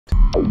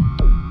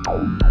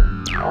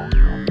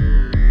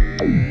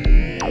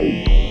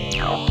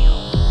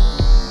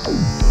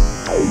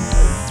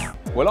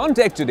Well, on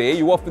Tech Today,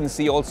 you often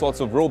see all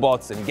sorts of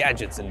robots and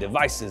gadgets and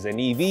devices and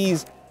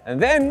EVs.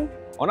 And then,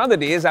 on other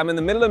days, I'm in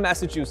the middle of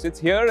Massachusetts,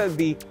 here at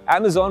the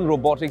Amazon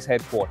Robotics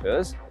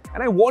headquarters,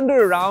 and I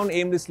wander around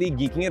aimlessly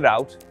geeking it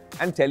out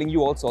and telling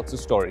you all sorts of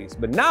stories.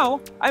 But now,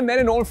 I met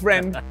an old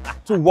friend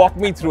to walk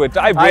me through it.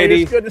 Hi, Brady.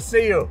 Hi, it's good to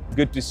see you.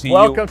 Good to see you.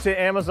 Welcome to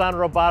Amazon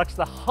Robotics,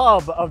 the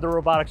hub of the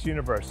robotics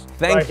universe.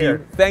 Thank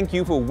you. Thank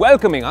you for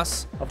welcoming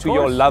us to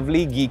your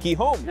lovely, geeky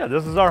home. Yeah,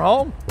 this is our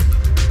home.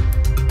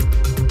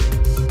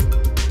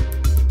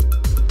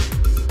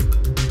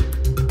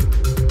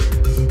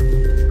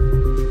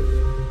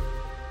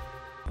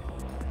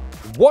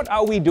 What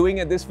are we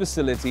doing at this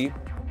facility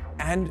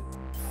and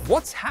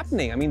what's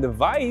happening? I mean, the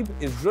vibe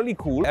is really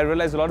cool. I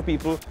realize a lot of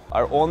people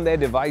are on their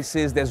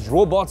devices. There's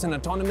robots and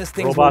autonomous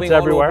things moving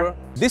everywhere. all over.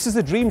 This is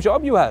a dream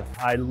job you have.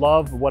 I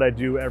love what I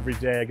do every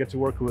day. I get to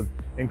work with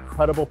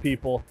incredible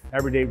people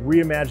every day,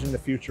 reimagining the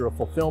future of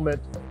fulfillment,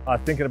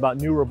 thinking about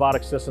new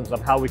robotic systems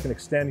of how we can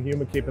extend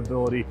human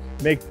capability,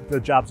 make the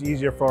jobs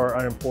easier for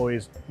our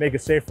employees, make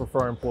it safer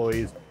for our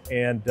employees,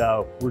 and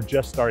we're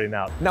just starting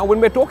out. Now, when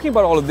we're talking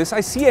about all of this,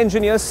 I see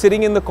engineers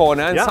sitting in the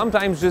corner and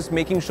sometimes just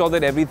making sure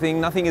that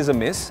nothing is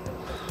amiss.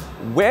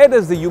 Where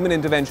does the human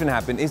intervention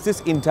happen? Is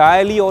this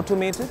entirely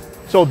automated?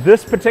 So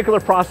this particular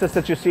process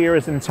that you see here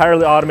is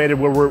entirely automated,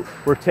 where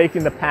we're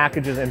taking the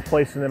packages and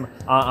placing them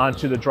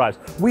onto the drives.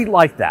 We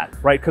like that,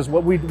 right? Because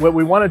what we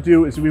want to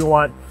do is we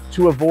want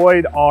to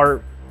avoid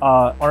our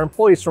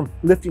employees from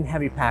lifting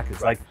heavy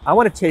packages. Like, I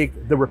want to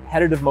take the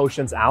repetitive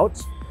motions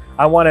out.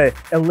 I want to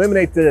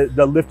eliminate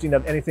the lifting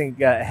of anything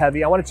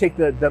heavy. I want to take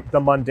the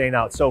mundane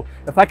out. So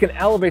if I can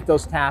elevate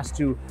those tasks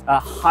to a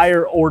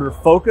higher order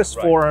focus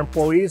for our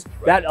employees,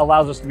 that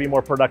allows us to be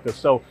more productive.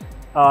 So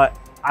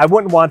I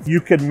wouldn't want,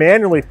 you could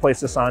manually place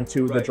this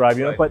onto the drive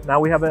unit, but now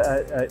we have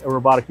a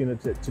robotic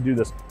unit to do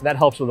this. And that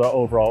helps with our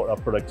overall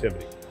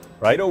productivity,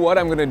 right? You know what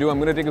I'm going to do? I'm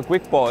going to take a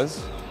quick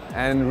pause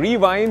and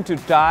rewind to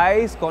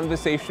Ty's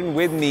conversation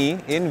with me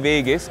in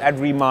Vegas at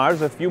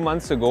Remars a few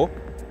months ago.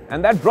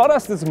 And that brought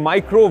us this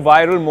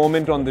micro-viral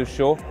moment on this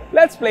show.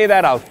 Let's play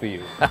that out for you.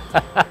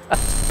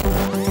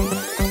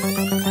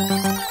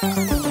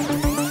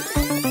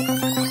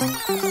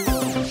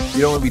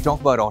 You know, when we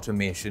talk about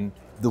automation,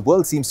 the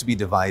world seems to be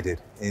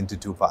divided into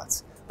two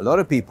parts. A lot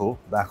of people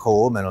back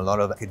home and a lot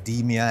of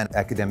academia and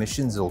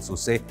academicians also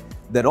say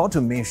that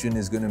automation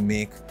is going to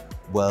make,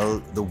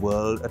 well, the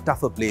world a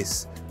tougher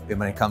place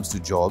when it comes to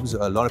jobs.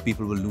 A lot of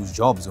people will lose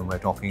jobs when we're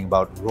talking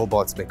about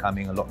robots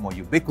becoming a lot more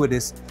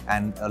ubiquitous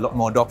and a lot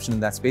more adoption in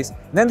that space.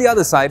 And then the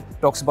other side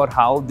talks about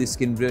how this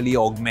can really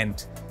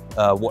augment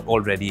what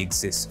already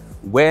exists.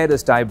 Where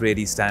does Ty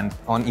Brady stand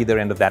on either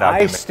end of that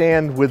argument? I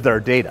stand with our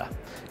data.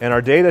 And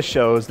our data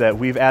shows that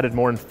we've added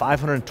more than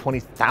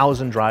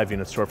 520,000 drive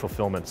units to our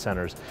fulfillment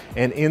centers.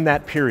 And in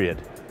that period,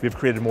 we've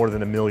created more than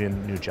 1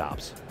 million new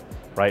jobs,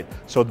 right?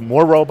 So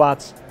more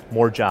robots,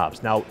 more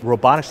jobs. Now,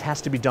 robotics has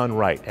to be done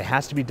right. It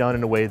has to be done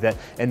in a way that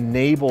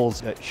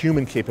enables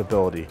human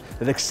capability,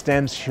 that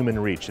extends human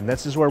reach. And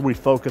this is where we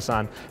focus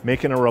on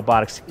making our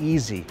robotics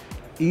easier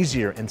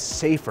and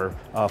safer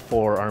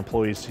for our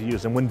employees to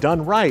use. And when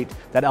done right,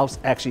 that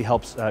actually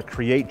helps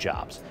create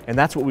jobs. And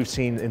that's what we've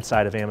seen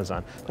inside of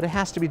Amazon. But it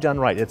has to be done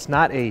right. It's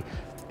not a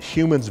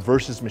humans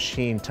versus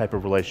machine type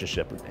of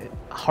relationship.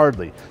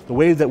 Hardly. The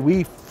way that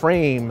we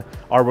frame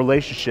our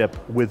relationship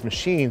with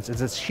machines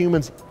is it's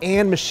humans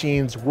and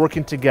machines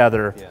working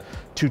together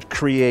to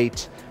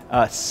create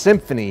a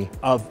symphony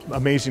of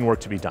amazing work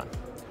to be done.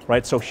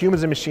 Right? So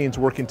humans and machines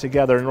working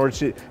together in order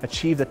to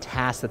achieve the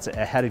task that's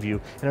ahead of you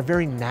in a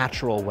very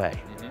natural way.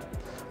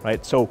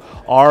 Right? So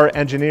our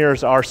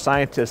engineers, our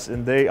scientists,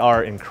 and they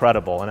are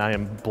incredible, and I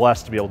am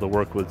blessed to be able to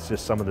work with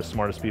just some of the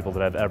smartest people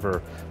that I've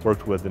ever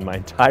worked with in my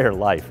entire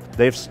life.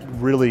 They've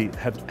really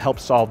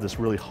helped solve this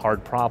really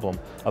hard problem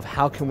of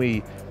how can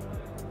we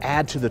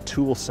add to the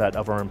tool set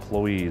of our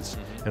employees,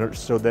 and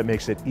so that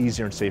makes it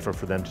easier and safer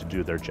for them to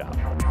do their job.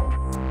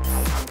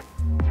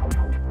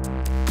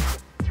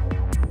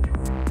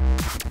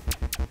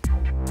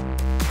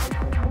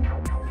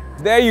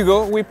 There you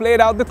go. We played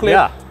out the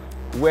clip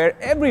where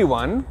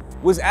everyone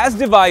was as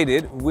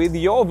divided with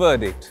your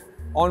verdict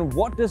on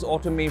what does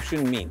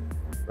automation mean,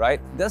 right?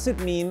 Does it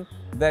mean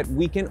that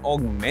we can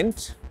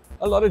augment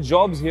a lot of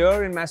jobs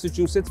here in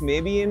Massachusetts,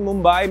 maybe in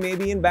Mumbai,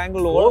 maybe in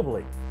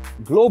Bangalore?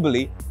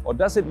 Globally, or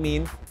does it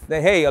mean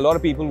that, hey, a lot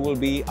of people will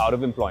be out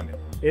of employment?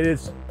 It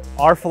is,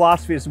 our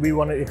philosophy is we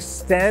want to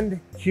extend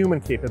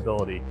human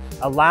capability,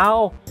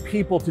 allow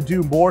people to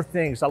do more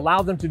things,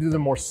 allow them to do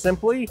them more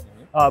simply,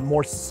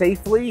 more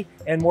safely,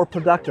 and more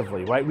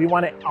productively, right? We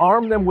want to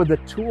arm them with a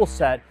tool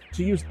set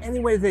to use any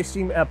way they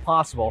seem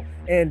possible.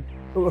 And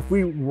if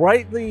we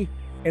rightly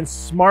and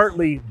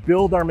smartly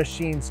build our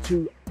machines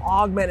to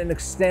augment and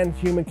extend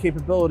human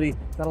capability,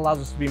 that allows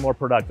us to be more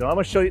productive. I'm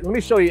going to show you, let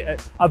me show you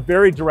a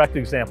very direct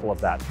example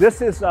of that.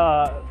 This is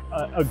a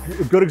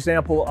good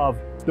example of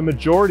the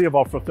majority of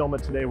our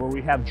fulfillment today, where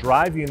we have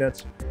drive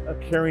units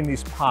carrying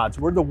these pods.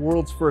 We're the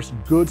world's first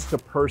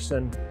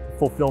goods-to-person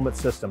fulfillment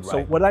system.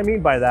 So what I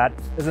mean by that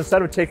is,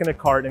 instead of taking a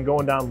cart and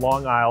going down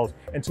long aisles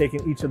and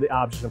taking each of the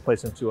objects and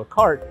placing it into a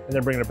cart and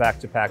then bringing it back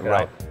to pack it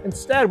out,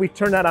 instead we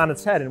turn that on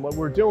its head. And what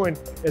we're doing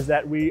is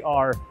that we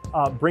are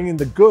bringing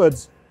the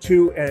goods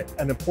to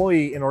an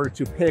employee in order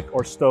to pick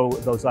or stow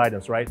those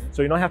items, right?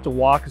 So you don't have to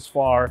walk as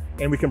far,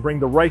 and we can bring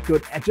the right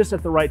good just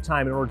at the right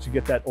time in order to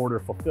get that order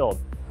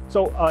fulfilled.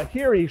 So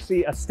here you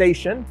see a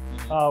station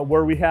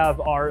where we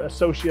have our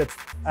associates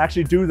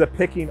actually do the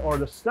picking or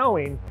the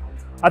stowing.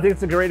 I think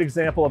it's a great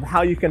example of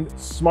how you can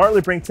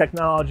smartly bring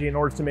technology in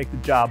order to make the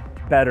job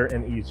better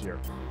and easier.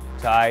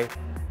 Ty,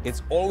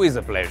 it's always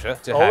a pleasure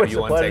to have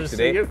you on Tech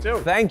Today. You too.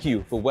 Thank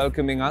you for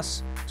welcoming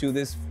us to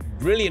this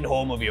brilliant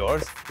home of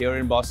yours here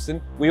in Boston.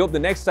 We hope the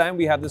next time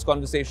we have this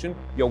conversation,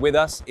 you're with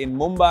us in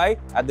Mumbai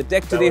at the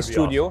Tech Today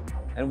studio,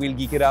 and we'll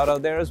geek it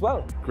out there as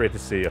well. Great to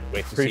see you.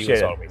 Great to see you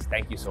as always.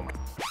 Thank you so much.